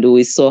we can do.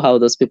 We saw how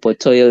those people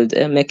toiled,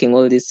 making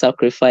all these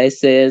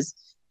sacrifices.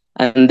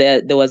 And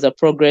there was a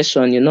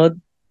progression,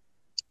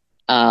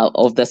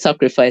 of the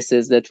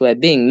sacrifices that were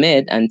being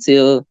made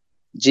until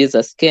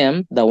Jesus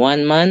came, the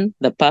one man,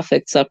 the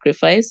perfect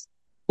sacrifice,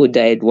 who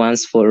died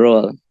once for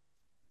all.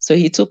 So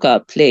he took our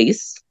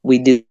place.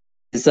 We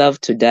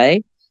deserve to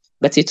die,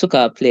 but he took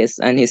our place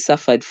and he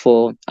suffered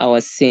for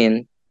our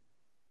sin.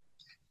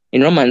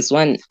 In Romans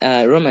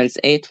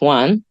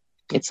 8:1,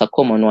 it's a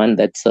common one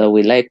that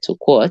we like to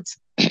quote.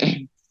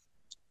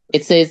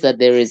 It says that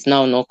there is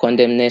now no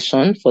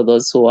condemnation for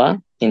those who are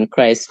in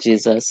Christ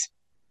Jesus.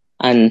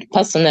 And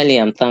personally,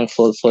 I'm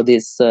thankful for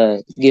this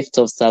gift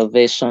of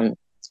salvation.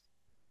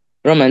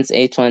 Romans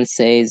 8:1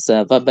 says,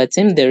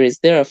 verbatim, there is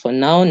therefore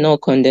now no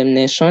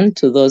condemnation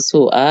to those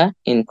who are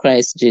in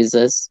Christ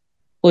Jesus,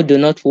 who do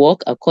not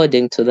walk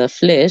according to the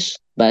flesh,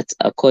 but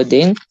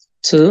according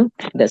to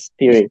the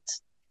Spirit.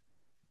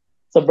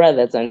 So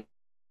brothers and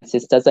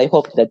sisters, I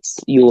hope that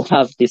you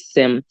have the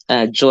same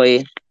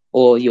joy,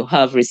 or you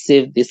have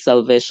received the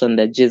salvation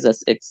that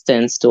Jesus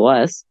extends to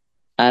us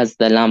as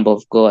the Lamb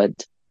of God.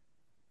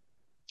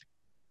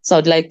 So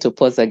I'd like to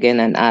pause again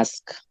and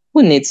ask,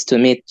 who needs to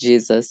meet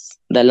Jesus,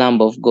 the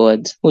Lamb of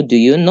God? Who do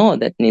you know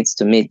that needs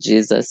to meet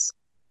Jesus?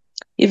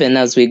 Even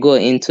as we go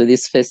into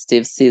this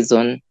festive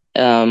season,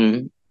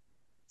 I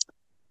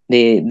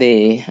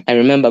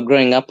remember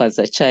growing up as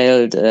a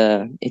child,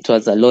 it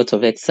was a lot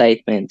of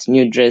excitement,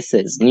 new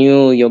dresses,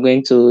 you're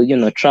going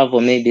to, travel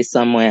maybe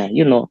somewhere,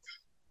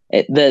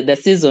 the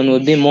season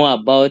will be more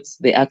about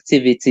the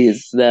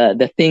activities,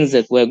 the things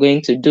that we're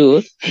going to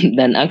do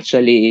than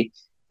actually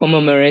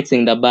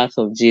commemorating the birth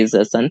of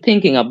Jesus and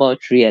thinking about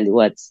really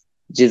what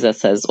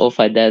Jesus has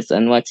offered us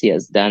and what he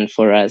has done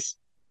for us.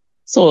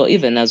 So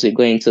even as we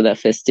go into the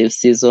festive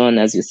season,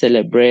 as you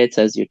celebrate,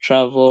 as you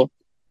travel,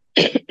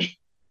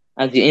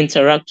 as you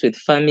interact with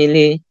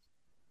family,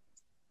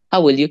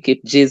 how will you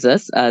keep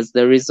Jesus as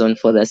the reason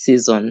for the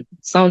season?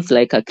 Sounds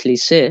like a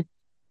cliche,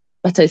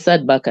 but I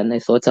sat back and I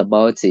thought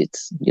about it.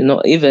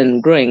 Even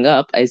growing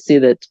up, I see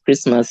that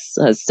Christmas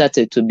has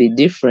started to be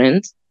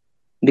different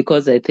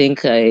because I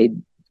think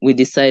we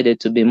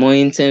decided to be more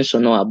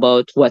intentional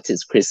about what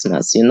is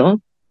Christmas,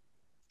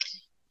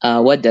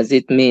 what does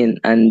it mean?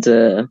 And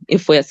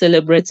if we're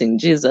celebrating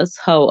Jesus,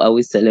 how are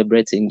we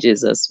celebrating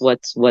Jesus?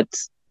 What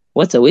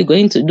are we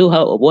going to do?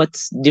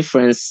 What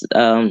difference?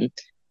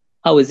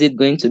 How is it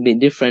going to be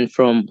different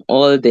from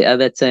all the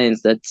other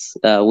times that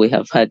we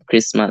have had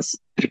Christmas?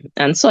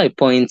 And so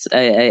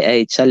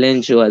I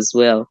challenge you as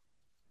well.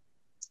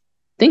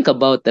 Think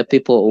about the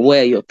people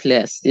where you're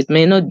placed. It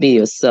may not be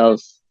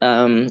yourself.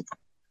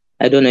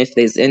 I don't know if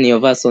there's any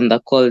of us on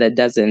the call that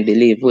doesn't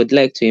believe. We'd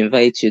like to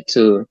invite you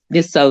to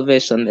this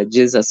salvation that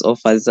Jesus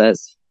offers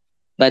us.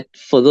 But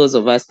for those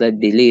of us that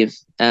believe,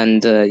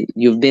 and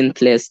you've been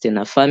placed in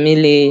a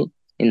family,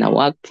 in a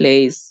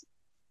workplace,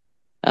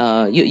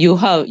 you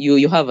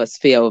have a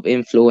sphere of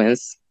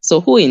influence.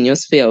 So who in your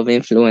sphere of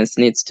influence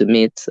needs to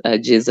meet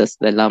Jesus,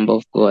 the Lamb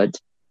of God?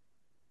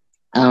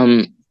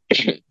 How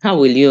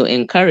will you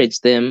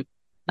encourage them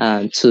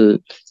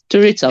to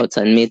reach out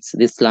and meet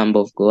this Lamb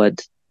of God?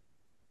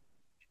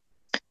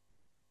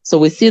 So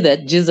we see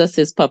that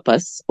Jesus's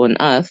purpose on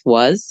earth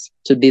was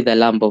to be the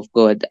Lamb of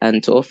God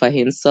and to offer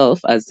himself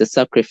as the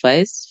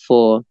sacrifice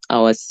for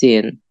our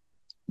sin.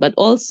 But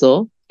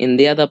also in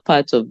the other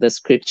part of the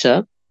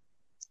scripture,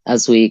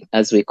 as we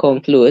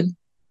conclude,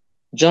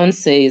 John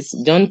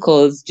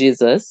calls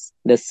Jesus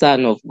the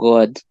Son of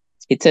God.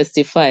 He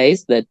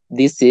testifies that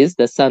this is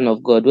the Son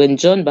of God. When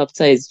John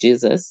baptized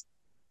Jesus,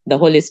 the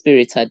Holy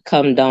Spirit had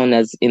come down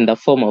as in the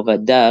form of a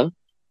dove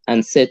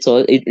and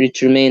settled.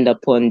 It remained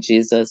upon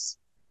Jesus.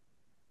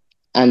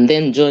 And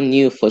then John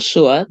knew for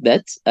sure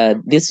that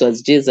this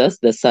was Jesus,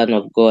 the Son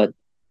of God.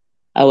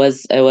 I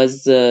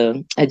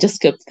just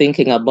kept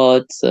thinking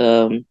about,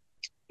 John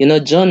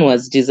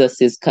was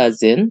Jesus's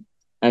cousin,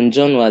 and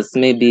John was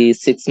maybe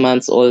 6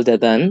 months older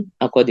than,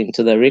 according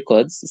to the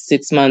records,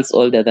 6 months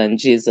older than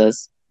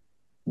Jesus.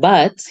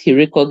 But he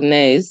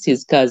recognized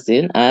his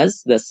cousin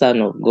as the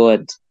Son of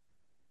God.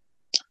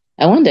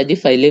 I wondered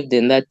if I lived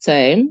in that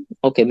time,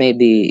 okay,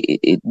 maybe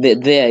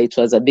there it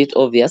was a bit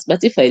obvious,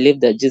 but if I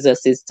lived at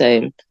Jesus's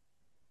time,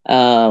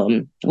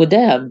 would I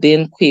have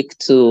been quick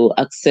to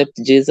accept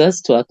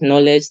Jesus, to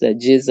acknowledge that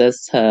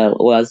Jesus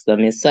was the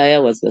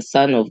Messiah, was the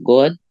Son of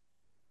God?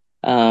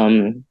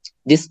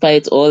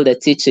 Despite all the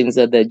teachings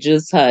that the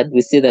Jews had,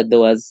 we see that there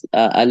was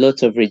a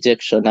lot of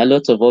rejection, a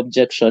lot of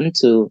objection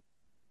to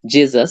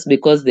Jesus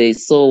because they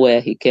saw where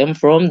he came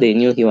from. They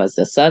knew he was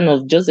the son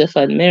of Joseph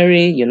and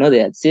Mary. They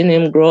had seen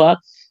him grow up.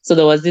 So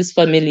there was this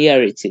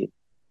familiarity.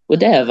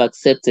 Would I have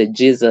accepted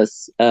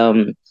Jesus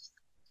at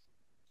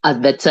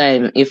that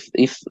time if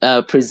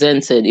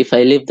presented, if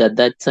I lived at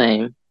that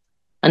time?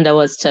 And I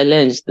was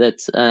challenged that,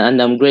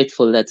 and I'm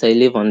grateful that I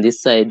live on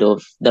this side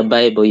of the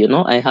Bible. You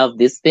know, I have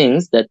these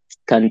things that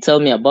can tell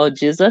me about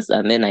Jesus,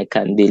 and then I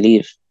can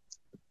believe.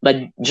 But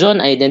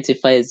John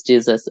identifies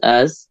Jesus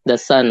as the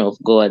Son of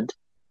God.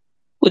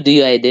 Who do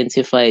you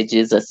identify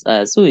Jesus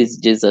as? Who is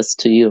Jesus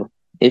to you?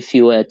 If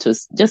you were to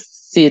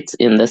just sit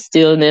in the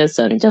stillness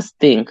and just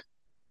think,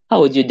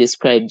 how would you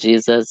describe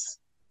Jesus?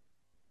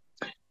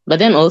 But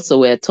then also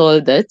we're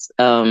told that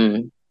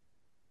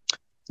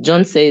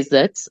John says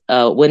that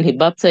when he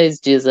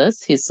baptized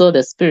Jesus, he saw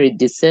the Spirit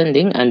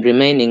descending and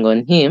remaining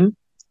on him.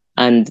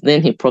 And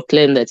then he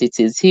proclaimed that it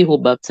is he who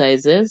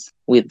baptizes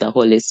with the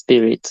Holy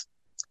Spirit.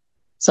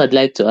 So I'd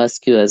like to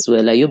ask you as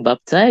well, are you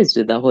baptized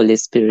with the Holy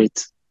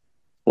Spirit?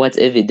 What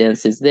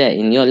evidence is there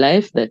in your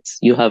life that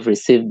you have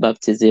received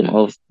baptism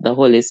of the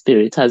Holy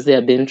Spirit? Has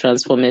there been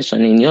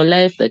transformation in your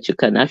life that you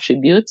can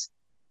attribute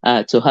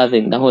to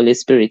having the Holy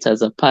Spirit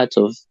as a part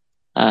of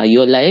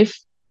your life?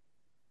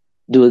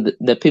 Do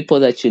the people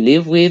that you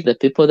live with, the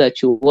people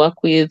that you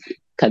work with,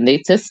 can they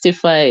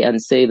testify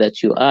and say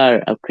that you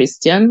are a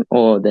Christian,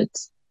 or that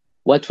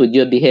what would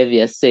your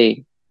behavior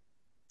say?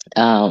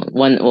 Some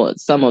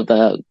of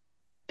the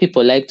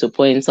people like to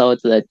point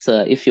out that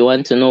if you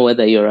want to know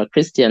whether you're a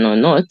Christian or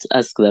not,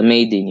 ask the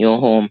maid in your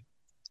home,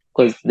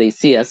 because they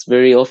see us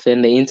very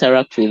often, they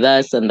interact with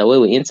us, and the way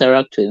we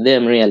interact with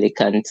them really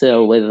can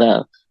tell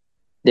whether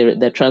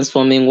the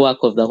transforming work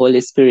of the Holy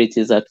Spirit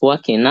is at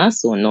work in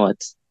us or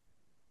not.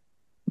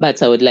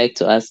 But I would like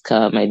to ask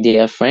my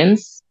dear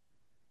friends,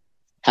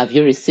 have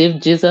you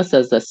received Jesus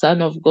as the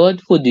Son of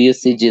God? Who do you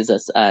see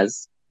Jesus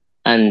as?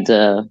 And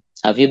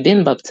have you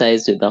been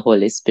baptized with the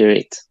Holy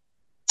Spirit?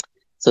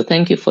 So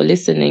thank you for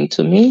listening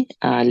to me.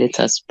 Let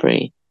us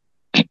pray.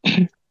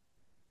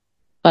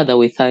 Father,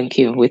 we thank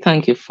you. We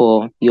thank you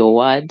for your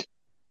word.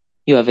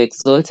 You have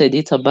exalted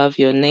it above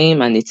your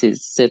name, and it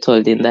is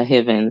settled in the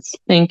heavens.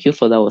 Thank you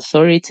for the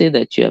authority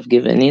that you have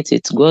given it.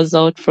 It goes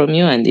out from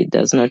you and it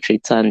does not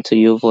return to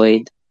you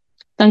void.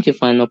 Thank you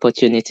for an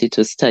opportunity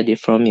to study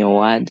from your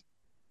word.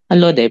 And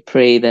Lord, I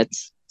pray that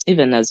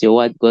even as your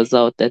word goes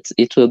out, that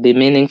it will be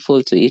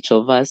meaningful to each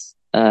of us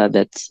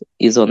that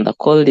is on the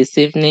call this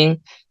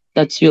evening,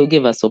 that you'll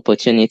give us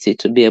opportunity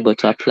to be able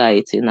to apply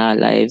it in our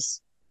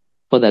lives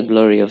for the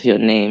glory of your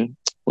name.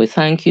 We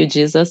thank you,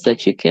 Jesus,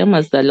 that you came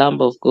as the Lamb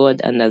of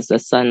God and as the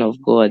Son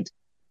of God.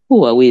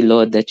 Who are we,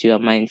 Lord, that you are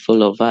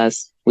mindful of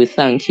us? We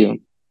thank you.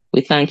 We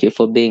thank you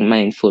for being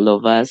mindful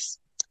of us.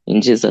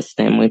 In Jesus'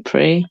 name we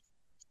pray.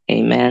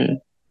 Amen.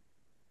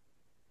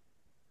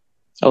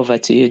 Over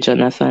to you,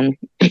 Jonathan.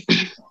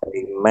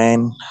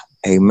 Amen.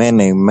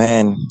 Amen.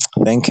 Amen.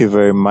 Thank you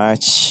very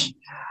much,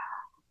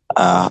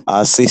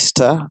 our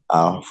sister,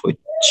 for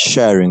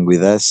sharing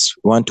with us.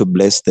 We want to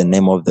bless the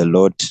name of the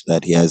Lord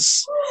that He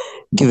has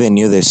given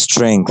you the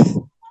strength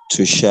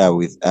to share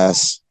with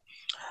us.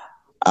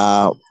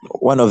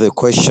 One of the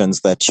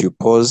questions that you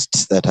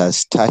posed that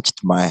has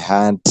touched my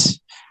heart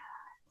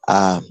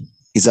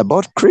is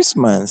about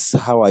Christmas.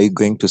 How are you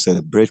going to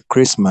celebrate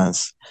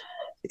Christmas?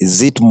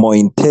 Is it more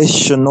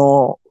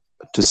intentional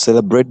to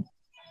celebrate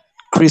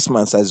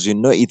Christmas as you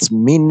know its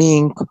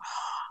meaning,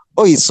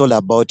 or it's all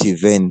about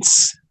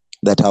events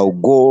that I'll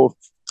go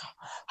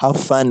have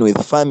fun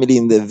with family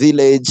in the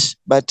village,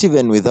 but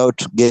even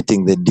without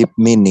getting the deep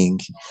meaning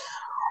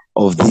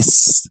of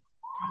this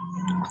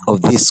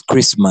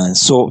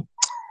Christmas? So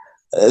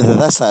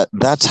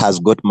that has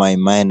got my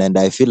mind, and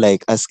I feel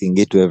like asking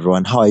it to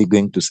everyone: how are you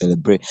going to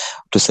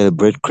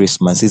celebrate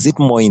Christmas? Is it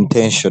more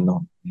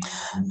intentional?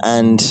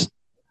 And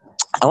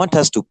I want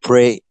us to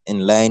pray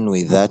in line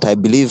with that. I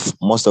believe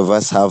most of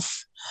us have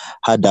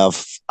had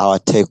of our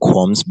take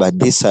homes, but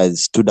this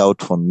has stood out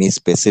for me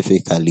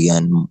specifically,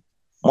 and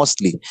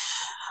mostly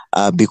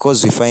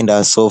because we find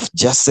ourselves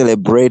just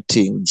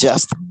celebrating,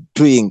 just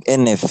doing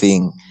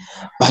anything,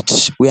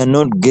 but we are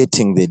not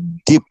getting the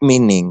deep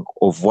meaning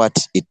of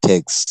what it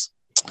takes.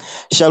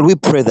 Shall we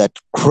pray that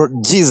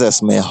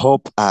Jesus may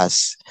help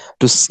us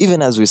to,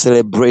 even as we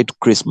celebrate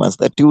Christmas,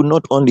 that it will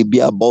not only be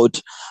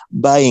about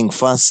buying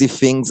fancy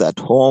things at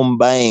home,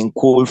 buying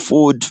cool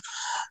food,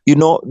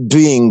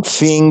 doing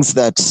things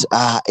that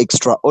are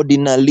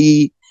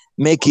extraordinary,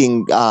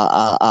 making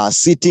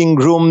sitting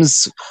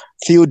rooms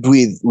filled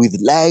with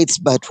lights,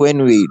 but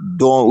when we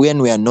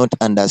are not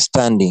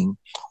understanding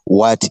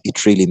what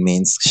it really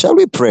means. Shall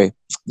we pray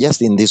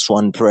just in this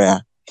one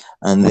prayer,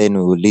 and then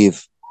we will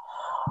leave?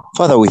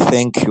 Father, we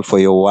thank you for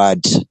your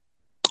word,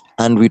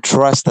 and we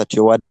trust that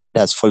your word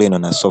has fallen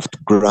on a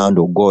soft ground,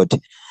 oh God.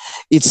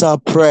 It's our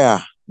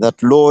prayer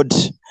that, Lord,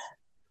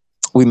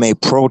 we may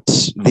put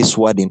this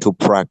word into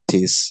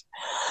practice.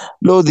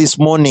 Lord, this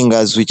morning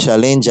as we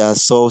challenge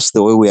ourselves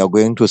the way we are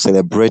going to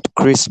celebrate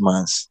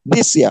Christmas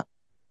this year,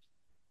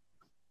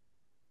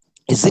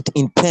 is it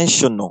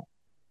intentional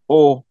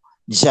or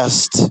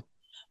just?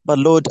 But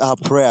Lord, our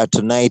prayer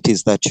tonight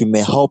is that you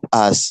may help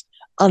us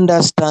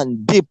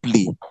understand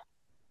deeply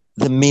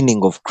the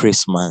meaning of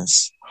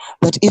Christmas.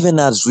 That even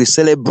as we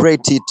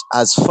celebrate it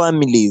as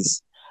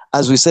families,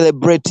 as we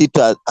celebrate it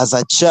as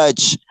a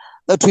church,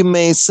 that we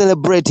may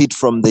celebrate it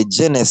from the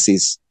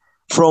genesis,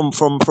 from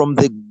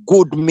the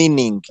good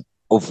meaning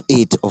of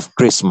it, of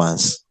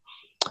Christmas.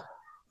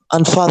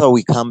 And Father,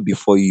 we come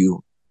before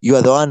you. You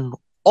are the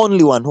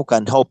only one who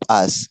can help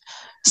us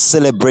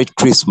celebrate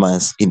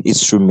Christmas in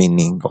its true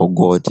meaning, oh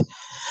God.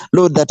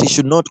 Lord, that it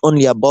should not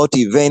only about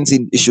events,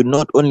 it should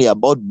not only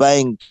about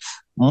buying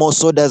more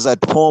sodas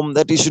at home,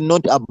 that it should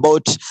not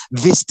about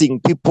visiting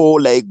people,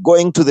 like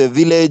going to the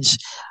village,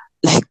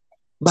 like,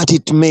 but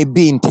it may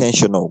be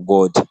intentional,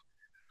 God.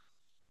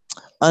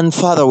 And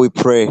Father, we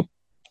pray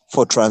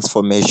for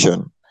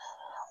transformation.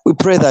 We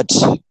pray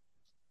that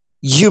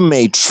you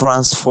may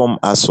transform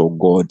us, oh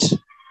God,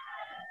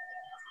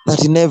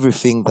 that in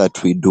everything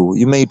that we do,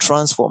 you may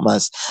transform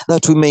us,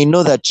 that we may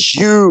know that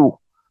you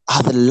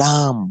are the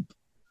Lamb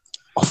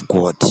of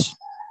God,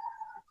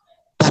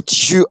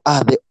 that you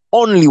are the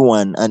only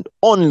one and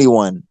only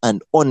one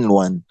and only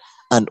one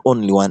and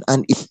only one.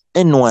 And if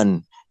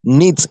anyone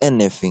needs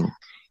anything,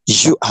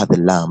 you are the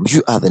Lamb,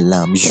 you are the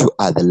Lamb, you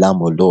are the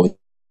Lamb, oh Lord.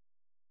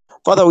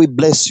 Father, we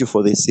bless you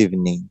for this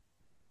evening.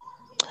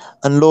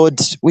 And Lord,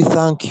 we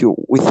thank you.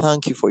 We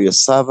thank you for your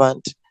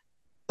servant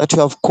that you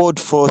have called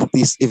forth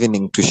this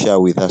evening to share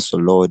with us, O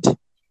Lord.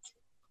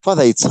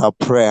 Father, it's her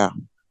prayer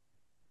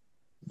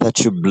that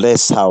you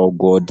bless her, O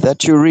God,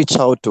 that you reach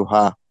out to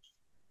her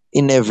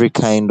in every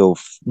kind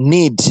of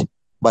need,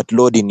 but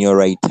Lord, in your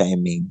right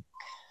timing.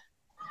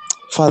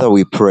 Father,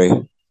 we pray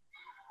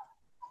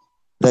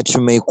that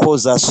you may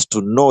cause us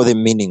to know the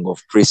meaning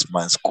of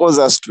Christmas. Cause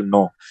us to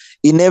know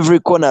in every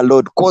corner,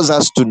 Lord, cause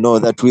us to know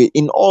that we,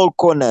 in all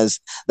corners,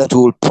 that we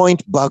will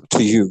point back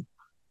to you.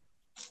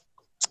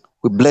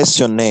 We bless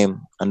your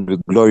name and we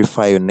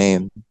glorify your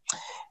name.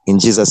 In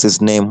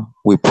Jesus' name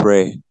we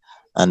pray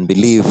and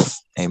believe.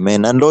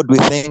 Amen. And Lord, we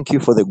thank you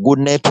for the good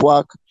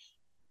network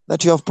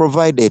that you have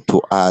provided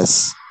to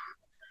us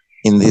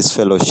in this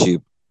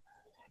fellowship.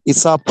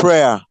 It's our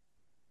prayer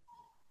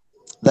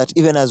that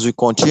even as we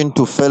continue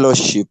to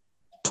fellowship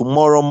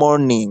tomorrow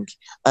morning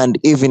and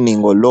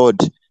evening, O Lord,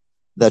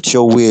 that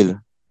your will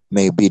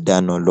may be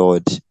done, O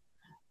Lord,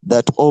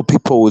 that all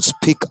people will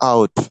speak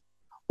out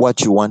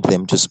what you want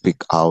them to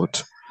speak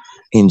out.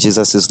 In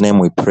Jesus' name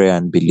we pray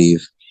and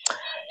believe.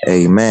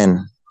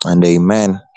 Amen and amen.